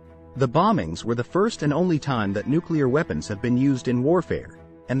later. The bombings were the first and only time that nuclear weapons have been used in warfare,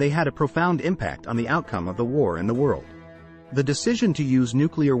 and they had a profound impact on the outcome of the war and the world. The decision to use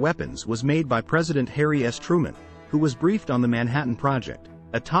nuclear weapons was made by President Harry S. Truman, who was briefed on the Manhattan Project,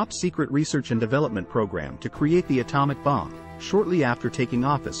 a top-secret research and development program to create the atomic bomb, shortly after taking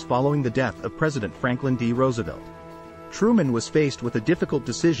office following the death of President Franklin D. Roosevelt. Truman was faced with a difficult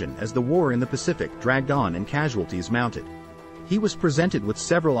decision as the war in the Pacific dragged on and casualties mounted. He was presented with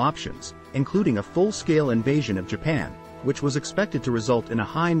several options, including a full-scale invasion of Japan, which was expected to result in a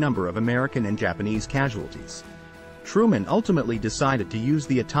high number of American and Japanese casualties. Truman ultimately decided to use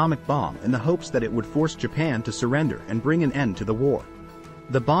the atomic bomb in the hopes that it would force Japan to surrender and bring an end to the war.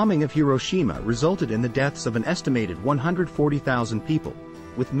 The bombing of Hiroshima resulted in the deaths of an estimated 140,000 people,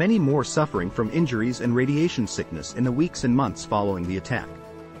 with many more suffering from injuries and radiation sickness in the weeks and months following the attack.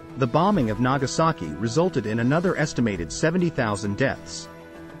 The bombing of Nagasaki resulted in another estimated 70,000 deaths.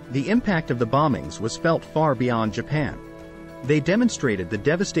 The impact of the bombings was felt far beyond Japan. They demonstrated the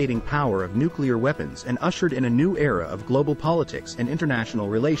devastating power of nuclear weapons and ushered in a new era of global politics and international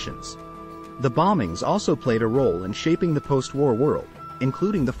relations. The bombings also played a role in shaping the post-war world,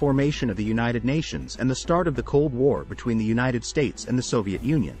 including the formation of the United Nations and the start of the Cold War between the United States and the Soviet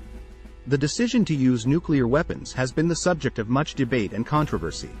Union. The decision to use nuclear weapons has been the subject of much debate and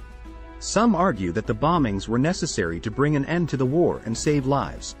controversy. Some argue that the bombings were necessary to bring an end to the war and save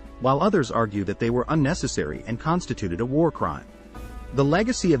lives, while others argue that they were unnecessary and constituted a war crime. The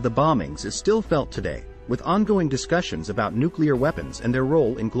legacy of the bombings is still felt today, with ongoing discussions about nuclear weapons and their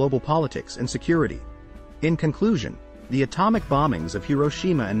role in global politics and security. In conclusion, the atomic bombings of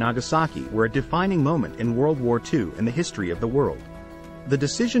Hiroshima and Nagasaki were a defining moment in World War II and the history of the world. The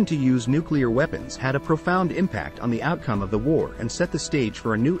decision to use nuclear weapons had a profound impact on the outcome of the war and set the stage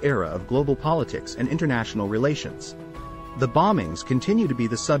for a new era of global politics and international relations. The bombings continue to be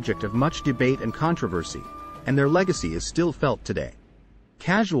the subject of much debate and controversy, and their legacy is still felt today.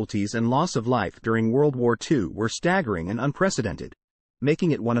 Casualties and loss of life during World War II were staggering and unprecedented,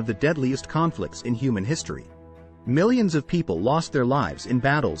 making it one of the deadliest conflicts in human history. Millions of people lost their lives in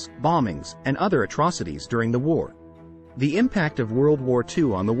battles, bombings, and other atrocities during the war. The impact of World War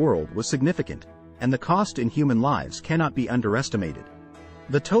II on the world was significant, and the cost in human lives cannot be underestimated.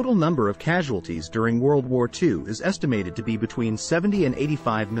 The total number of casualties during World War II is estimated to be between 70 and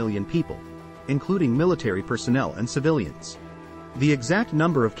 85 million people, including military personnel and civilians. The exact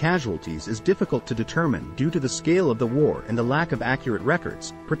number of casualties is difficult to determine due to the scale of the war and the lack of accurate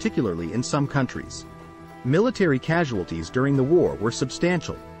records, particularly in some countries. Military casualties during the war were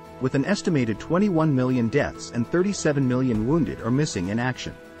substantial, with an estimated 21 million deaths and 37 million wounded or missing in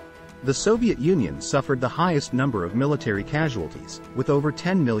action. The Soviet Union suffered the highest number of military casualties, with over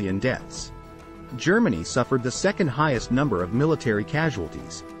 10 million deaths. Germany suffered the second highest number of military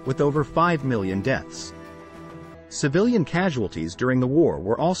casualties, with over 5 million deaths. Civilian casualties during the war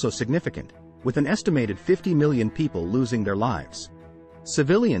were also significant, with an estimated 50 million people losing their lives.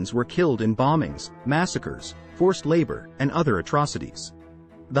 Civilians were killed in bombings, massacres, forced labor, and other atrocities.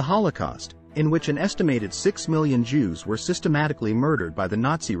 The Holocaust, in which an estimated 6 million Jews were systematically murdered by the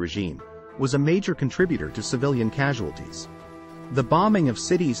Nazi regime, was a major contributor to civilian casualties. The bombing of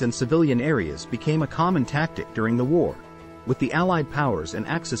cities and civilian areas became a common tactic during the war, with the Allied powers and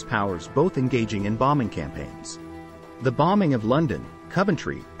Axis powers both engaging in bombing campaigns. The bombing of London,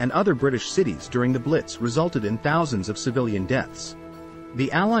 Coventry, and other British cities during the Blitz resulted in thousands of civilian deaths.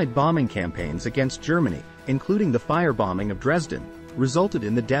 The Allied bombing campaigns against Germany, including the firebombing of Dresden, resulted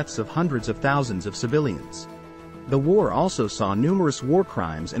in the deaths of hundreds of thousands of civilians. The war also saw numerous war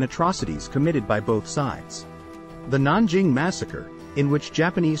crimes and atrocities committed by both sides. The Nanjing Massacre, in which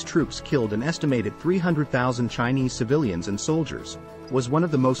Japanese troops killed an estimated 300,000 Chinese civilians and soldiers, was one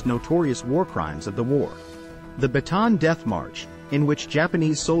of the most notorious war crimes of the war. The Bataan Death March, in which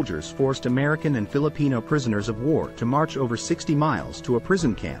Japanese soldiers forced American and Filipino prisoners of war to march over 60 miles to a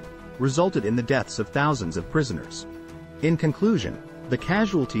prison camp, resulted in the deaths of thousands of prisoners. In conclusion, the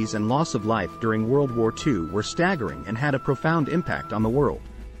casualties and loss of life during World War II were staggering and had a profound impact on the world.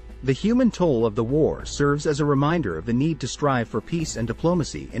 The human toll of the war serves as a reminder of the need to strive for peace and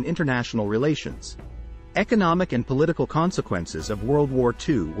diplomacy in international relations. Economic and political consequences of World War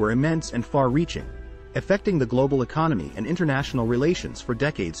II were immense and far-reaching, affecting the global economy and international relations for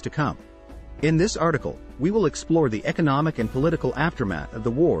decades to come. In this article, we will explore the economic and political aftermath of the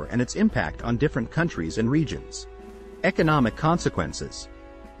war and its impact on different countries and regions. Economic consequences.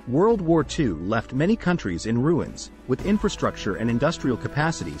 World War II left many countries in ruins, with infrastructure and industrial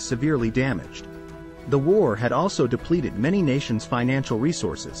capacity severely damaged. The war had also depleted many nations' financial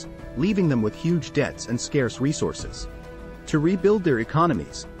resources, leaving them with huge debts and scarce resources. To rebuild their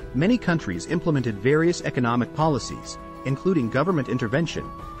economies, many countries implemented various economic policies, including government intervention,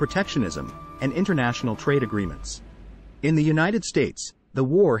 protectionism, and international trade agreements. In the United States, the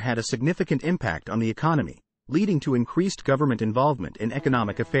war had a significant impact on the economy, leading to increased government involvement in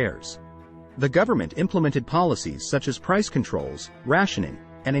economic affairs. The government implemented policies such as price controls, rationing,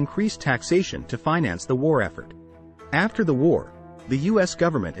 and increased taxation to finance the war effort. After the war, the U.S.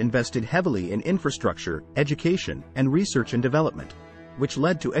 government invested heavily in infrastructure, education, and research and development, which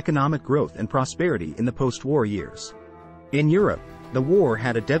led to economic growth and prosperity in the post-war years. In Europe, the war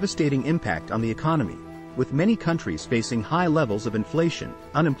had a devastating impact on the economy, with many countries facing high levels of inflation,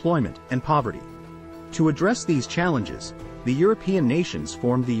 unemployment, and poverty. To address these challenges, the European nations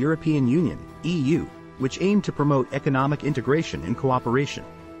formed the European Union, EU, which aimed to promote economic integration and cooperation.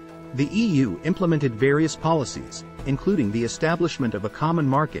 The EU implemented various policies, including the establishment of a common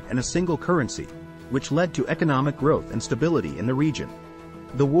market and a single currency, which led to economic growth and stability in the region.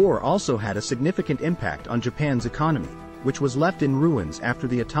 The war also had a significant impact on Japan's economy, which was left in ruins after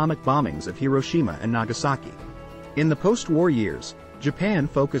the atomic bombings of Hiroshima and Nagasaki. In the post-war years, Japan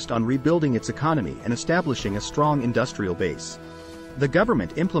focused on rebuilding its economy and establishing a strong industrial base. The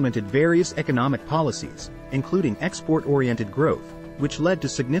government implemented various economic policies, including export-oriented growth, which led to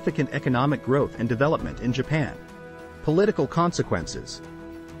significant economic growth and development in Japan. Political consequences.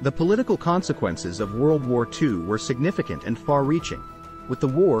 The political consequences of World War II were significant and far-reaching, with the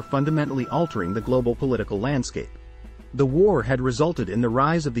war fundamentally altering the global political landscape. The war had resulted in the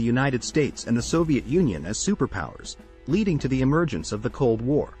rise of the United States and the Soviet Union as superpowers, leading to the emergence of the Cold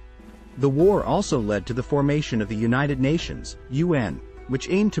War. The war also led to the formation of the United Nations, UN, which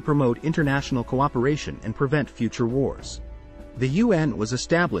aimed to promote international cooperation and prevent future wars. The UN was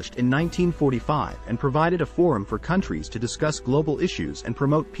established in 1945 and provided a forum for countries to discuss global issues and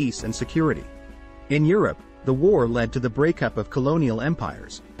promote peace and security. In Europe, the war led to the breakup of colonial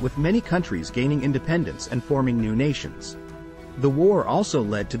empires, with many countries gaining independence and forming new nations. The war also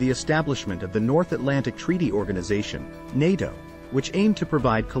led to the establishment of the North Atlantic Treaty Organization, NATO, which aimed to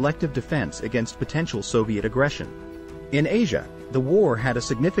provide collective defense against potential Soviet aggression. In Asia, the war had a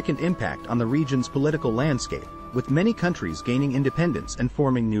significant impact on the region's political landscape, with many countries gaining independence and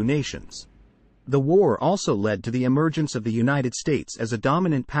forming new nations. The war also led to the emergence of the United States as a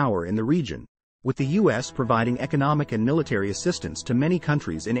dominant power in the region, with the U.S. providing economic and military assistance to many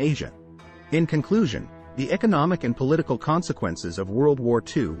countries in Asia. In conclusion, the economic and political consequences of World War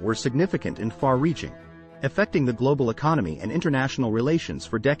II were significant and far-reaching, affecting the global economy and international relations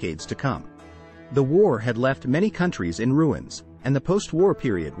for decades to come. The war had left many countries in ruins, and the post-war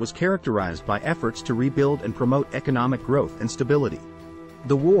period was characterized by efforts to rebuild and promote economic growth and stability.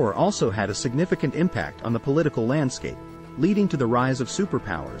 The war also had a significant impact on the political landscape, leading to the rise of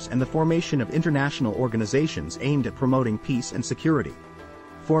superpowers and the formation of international organizations aimed at promoting peace and security.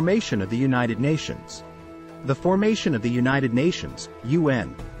 Formation of the United Nations. The formation of the United Nations,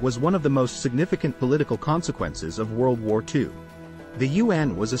 UN, was one of the most significant political consequences of World War II. The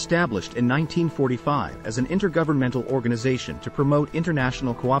UN was established in 1945 as an intergovernmental organization to promote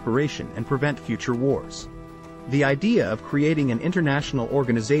international cooperation and prevent future wars. The idea of creating an international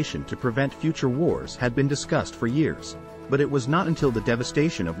organization to prevent future wars had been discussed for years, but it was not until the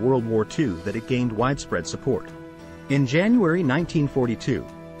devastation of World War II that it gained widespread support. In January 1942,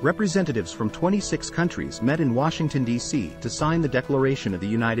 representatives from 26 countries met in Washington, D.C. to sign the Declaration of the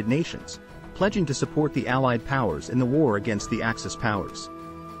United Nations, pledging to support the Allied powers in the war against the Axis powers.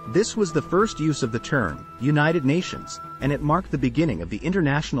 This was the first use of the term, United Nations, and it marked the beginning of the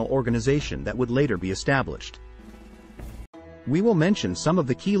international organization that would later be established. We will mention some of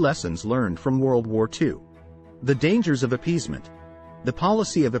the key lessons learned from World War II. The dangers of appeasement. The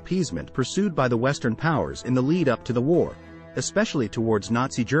policy of appeasement pursued by the Western powers in the lead-up to the war, especially towards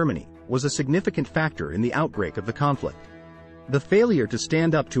Nazi Germany, was a significant factor in the outbreak of the conflict. The failure to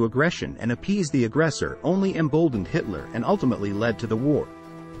stand up to aggression and appease the aggressor only emboldened Hitler and ultimately led to the war.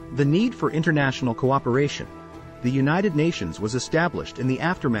 The need for international cooperation. The United Nations was established in the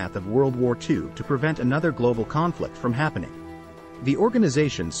aftermath of World War II to prevent another global conflict from happening. The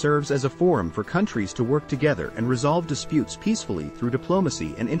organization serves as a forum for countries to work together and resolve disputes peacefully through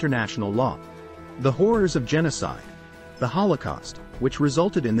diplomacy and international law. The horrors of genocide. The Holocaust, which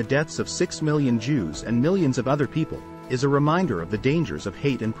resulted in the deaths of 6 million Jews and millions of other people, is a reminder of the dangers of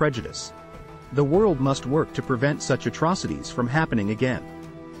hate and prejudice. The world must work to prevent such atrocities from happening again.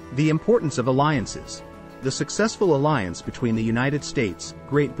 The importance of alliances. The successful alliance between the United States,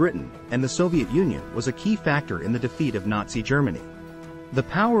 Great Britain, and the Soviet Union was a key factor in the defeat of Nazi Germany. The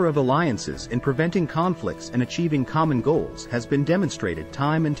power of alliances in preventing conflicts and achieving common goals has been demonstrated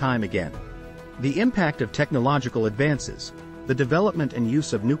time and time again. The impact of technological advances. The development and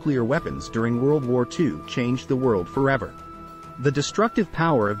use of nuclear weapons during World War II changed the world forever. The destructive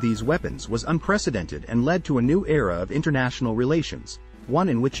power of these weapons was unprecedented and led to a new era of international relations, one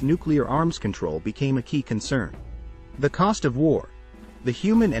in which nuclear arms control became a key concern. The cost of war. The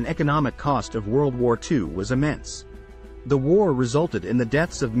human and economic cost of World War II was immense. The war resulted in the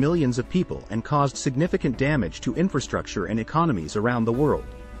deaths of millions of people and caused significant damage to infrastructure and economies around the world.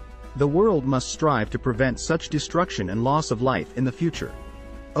 The world must strive to prevent such destruction and loss of life in the future.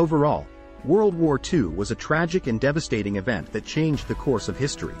 Overall, World War II was a tragic and devastating event that changed the course of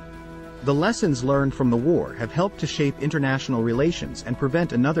history. The lessons learned from the war have helped to shape international relations and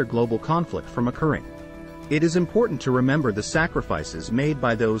prevent another global conflict from occurring. It is important to remember the sacrifices made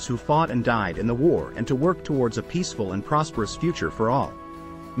by those who fought and died in the war and to work towards a peaceful and prosperous future for all.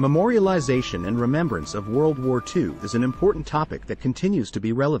 Memorialization and remembrance of World War II is an important topic that continues to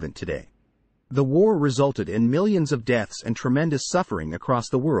be relevant today. The war resulted in millions of deaths and tremendous suffering across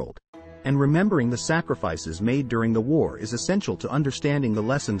the world, and remembering the sacrifices made during the war is essential to understanding the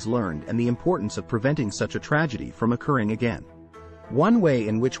lessons learned and the importance of preventing such a tragedy from occurring again. One way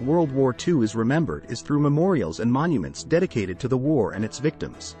in which World War II is remembered is through memorials and monuments dedicated to the war and its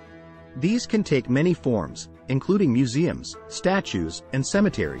victims. These can take many forms, including museums, statues, and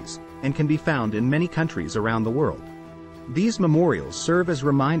cemeteries, and can be found in many countries around the world. These memorials serve as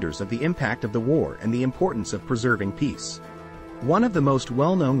reminders of the impact of the war and the importance of preserving peace. One of the most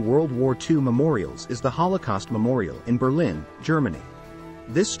well-known World War II memorials is the Holocaust Memorial in Berlin, Germany.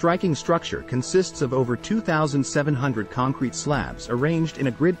 This striking structure consists of over 2,700 concrete slabs arranged in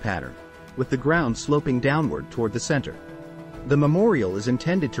a grid pattern, with the ground sloping downward toward the center. The memorial is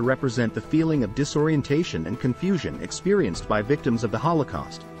intended to represent the feeling of disorientation and confusion experienced by victims of the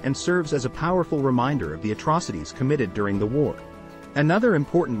Holocaust, and serves as a powerful reminder of the atrocities committed during the war. Another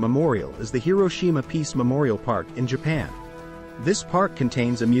important memorial is the Hiroshima Peace Memorial Park in Japan. This park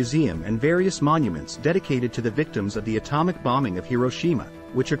contains a museum and various monuments dedicated to the victims of the atomic bombing of Hiroshima,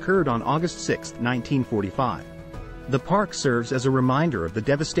 which occurred on August 6, 1945. The park serves as a reminder of the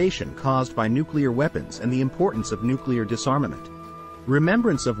devastation caused by nuclear weapons and the importance of nuclear disarmament.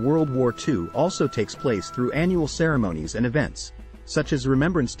 Remembrance of World War II also takes place through annual ceremonies and events, such as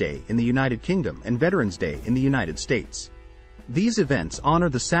Remembrance Day in the United Kingdom and Veterans Day in the United States. These events honor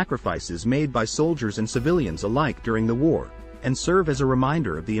the sacrifices made by soldiers and civilians alike during the war, and serve as a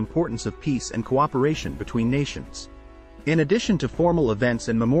reminder of the importance of peace and cooperation between nations. In addition to formal events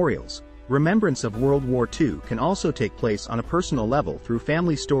and memorials, remembrance of World War II can also take place on a personal level through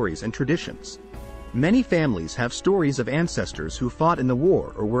family stories and traditions. Many families have stories of ancestors who fought in the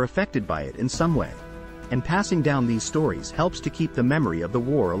war or were affected by it in some way, and passing down these stories helps to keep the memory of the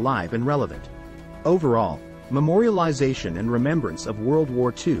war alive and relevant. Overall, memorialization and remembrance of World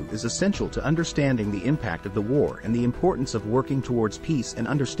War II is essential to understanding the impact of the war and the importance of working towards peace and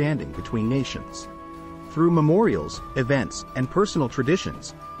understanding between nations. Through memorials, events, and personal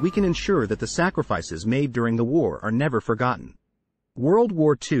traditions, we can ensure that the sacrifices made during the war are never forgotten. World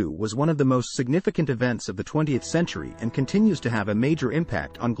War II was one of the most significant events of the 20th century and continues to have a major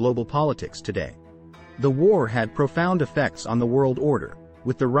impact on global politics today. The war had profound effects on the world order,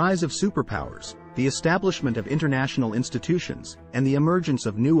 with the rise of superpowers, the establishment of international institutions, and the emergence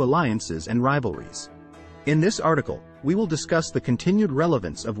of new alliances and rivalries. In this article, we will discuss the continued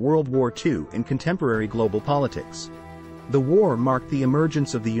relevance of World War II in contemporary global politics. The war marked the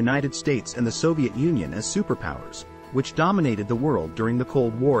emergence of the United States and the Soviet Union as superpowers, which dominated the world during the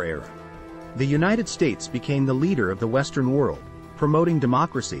Cold War era. The United States became the leader of the Western world, promoting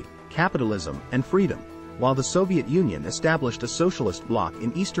democracy, capitalism, and freedom, while the Soviet Union established a socialist bloc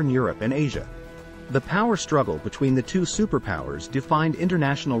in Eastern Europe and Asia. The power struggle between the two superpowers defined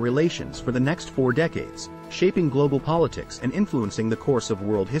international relations for the next 4 decades, shaping global politics and influencing the course of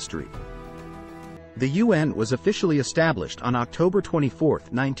world history. The UN was officially established on October 24,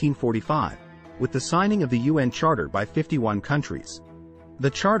 1945, with the signing of the UN Charter by 51 countries. The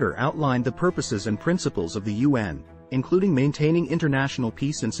Charter outlined the purposes and principles of the UN, including maintaining international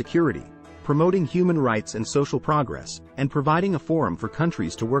peace and security, promoting human rights and social progress, and providing a forum for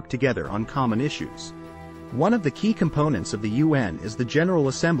countries to work together on common issues. One of the key components of the UN is the General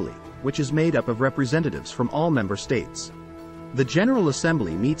Assembly, which is made up of representatives from all member states. The General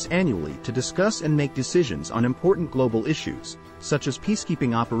Assembly meets annually to discuss and make decisions on important global issues, such as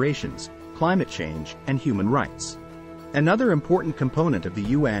peacekeeping operations, climate change, and human rights. Another important component of the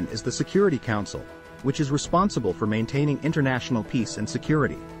UN is the Security Council, which is responsible for maintaining international peace and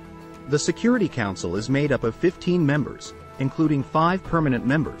security. The Security Council is made up of 15 members, including 5 permanent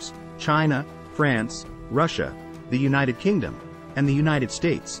members: China, France, Russia, the United Kingdom, and the United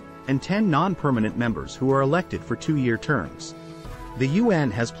States, and 10 non-permanent members who are elected for 2-year terms. The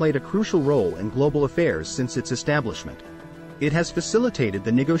UN has played a crucial role in global affairs since its establishment. It has facilitated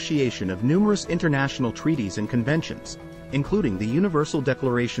the negotiation of numerous international treaties and conventions, including the Universal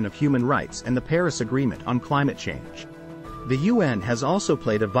Declaration of Human Rights and the Paris Agreement on Climate Change. The UN has also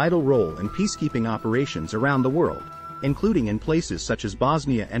played a vital role in peacekeeping operations around the world, including in places such as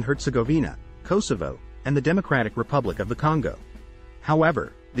Bosnia and Herzegovina, Kosovo, and the Democratic Republic of the Congo.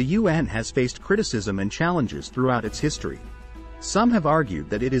 However, the UN has faced criticism and challenges throughout its history. Some have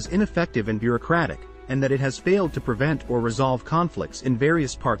argued that it is ineffective and bureaucratic, and that it has failed to prevent or resolve conflicts in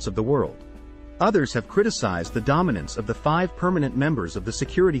various parts of the world. Others have criticized the dominance of the 5 permanent members of the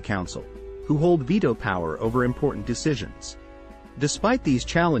Security Council, who hold veto power over important decisions. Despite these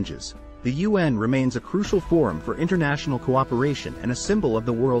challenges, the UN remains a crucial forum for international cooperation and a symbol of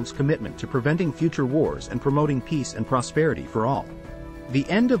the world's commitment to preventing future wars and promoting peace and prosperity for all. The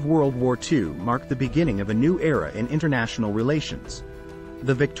end of World War II marked the beginning of a new era in international relations.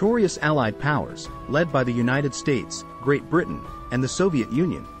 The victorious Allied powers, led by the United States, Great Britain, and the Soviet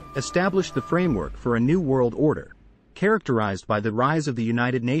Union, established the framework for a new world order, characterized by the rise of the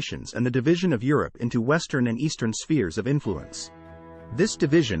United Nations and the division of Europe into Western and Eastern spheres of influence. This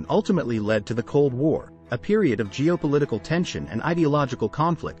division ultimately led to the Cold War, a period of geopolitical tension and ideological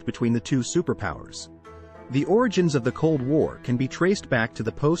conflict between the two superpowers. The origins of the Cold War can be traced back to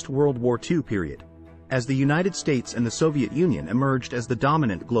the post-World War II period, as the United States and the Soviet Union emerged as the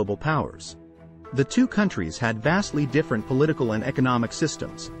dominant global powers. The two countries had vastly different political and economic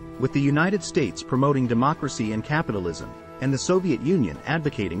systems, with the United States promoting democracy and capitalism, and the Soviet Union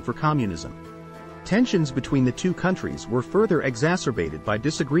advocating for communism. Tensions between the two countries were further exacerbated by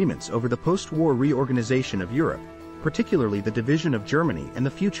disagreements over the post-war reorganization of Europe, particularly the division of Germany and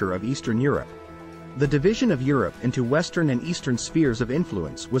the future of Eastern Europe. The division of Europe into Western and Eastern spheres of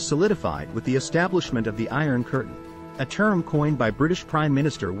influence was solidified with the establishment of the Iron Curtain, a term coined by British Prime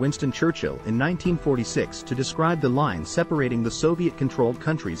Minister Winston Churchill in 1946 to describe the line separating the Soviet-controlled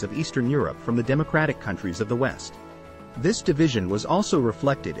countries of Eastern Europe from the democratic countries of the West. This division was also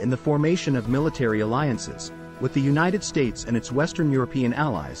reflected in the formation of military alliances, with the United States and its Western European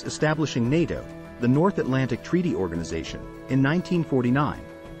allies establishing NATO, the North Atlantic Treaty Organization, in 1949,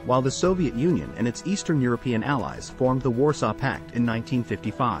 while the Soviet Union and its Eastern European allies formed the Warsaw Pact in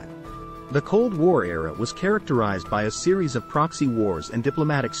 1955. The Cold War era was characterized by a series of proxy wars and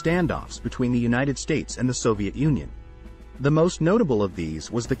diplomatic standoffs between the United States and the Soviet Union. The most notable of these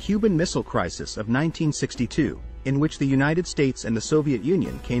was the Cuban Missile Crisis of 1962, in which the United States and the Soviet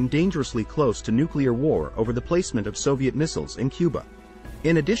Union came dangerously close to nuclear war over the placement of Soviet missiles in Cuba.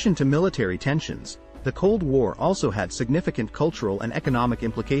 In addition to military tensions, the Cold War also had significant cultural and economic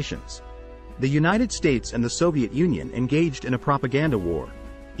implications. The United States and the Soviet Union engaged in a propaganda war,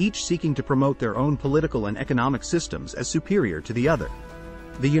 each seeking to promote their own political and economic systems as superior to the other.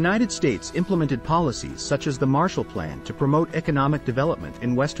 The United States implemented policies such as the Marshall Plan to promote economic development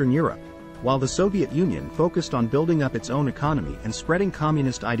in Western Europe, while the Soviet Union focused on building up its own economy and spreading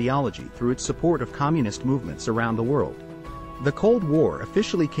communist ideology through its support of communist movements around the world. The Cold War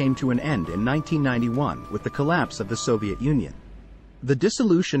officially came to an end in 1991 with the collapse of the Soviet Union. The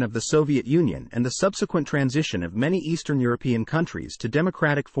dissolution of the Soviet Union and the subsequent transition of many Eastern European countries to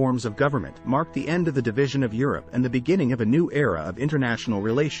democratic forms of government marked the end of the division of Europe and the beginning of a new era of international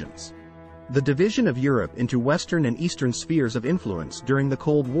relations. The division of Europe into Western and Eastern spheres of influence during the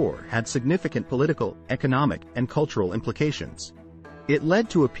Cold War had significant political, economic, and cultural implications. It led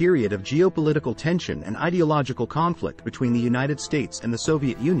to a period of geopolitical tension and ideological conflict between the United States and the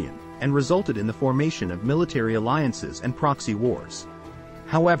Soviet Union, and resulted in the formation of military alliances and proxy wars.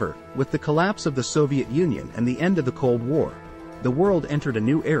 However, with the collapse of the Soviet Union and the end of the Cold War, the world entered a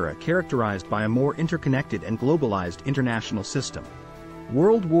new era characterized by a more interconnected and globalized international system.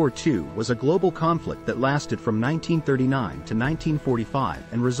 World War II was a global conflict that lasted from 1939 to 1945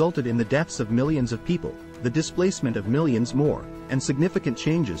 and resulted in the deaths of millions of people, the displacement of millions more, and significant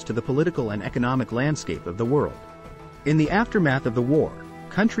changes to the political and economic landscape of the world. In the aftermath of the war,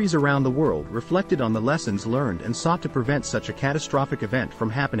 countries around the world reflected on the lessons learned and sought to prevent such a catastrophic event from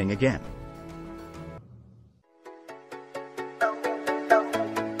happening again.